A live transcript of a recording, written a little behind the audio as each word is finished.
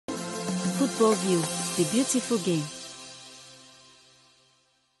Football View, the beautiful game.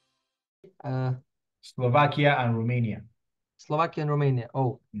 Slovakia and Romania. Slovakia and Romania.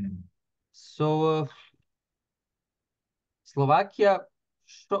 Oh, Mm. so Slovakia,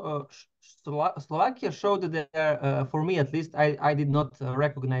 Slovakia showed that for me at least, I did not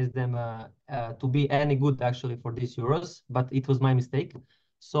recognize them to be any good actually for these Euros, but it was my mistake.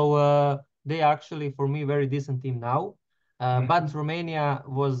 So they are actually for me very decent team now. But Romania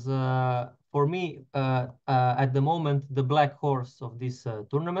was for me at the moment the black horse of this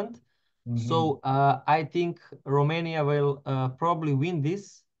tournament. So I think Romania will probably win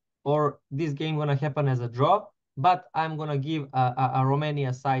this, or this game gonna happen as a draw. But I'm gonna give a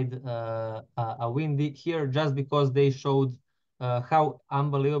Romania side a win here just because they showed how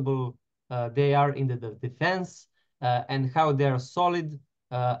unbelievable they are in the defense and how they are solid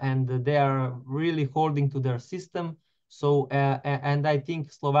and they are really holding to their system. So and I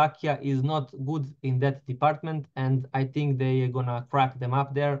think Slovakia is not good in that department, and I think they are gonna crack them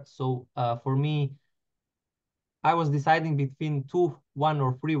up there. So for me, I was deciding between 2-1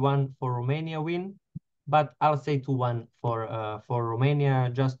 or 3-1 for Romania win, but I'll say 2-1 for Romania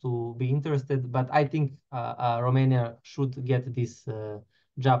just to be interested. But I think Romania should get this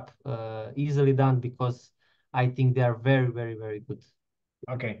job easily done because I think they are very, very, very good.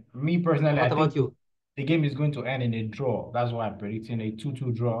 Okay, me personally, What I about think you? the game is going to end in a draw. That's what I'm predicting, a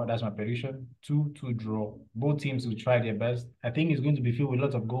 2-2 draw. That's my prediction. 2-2 draw. Both teams will try their best. I think it's going to be filled with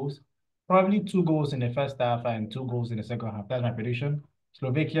lots of goals. Probably 2 goals in the first half and 2 goals in the second half. That's my prediction.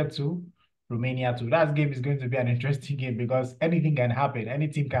 Slovakia 2, Romania 2. That game is going to be an interesting game because anything can happen. Any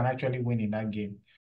team can actually win in that game.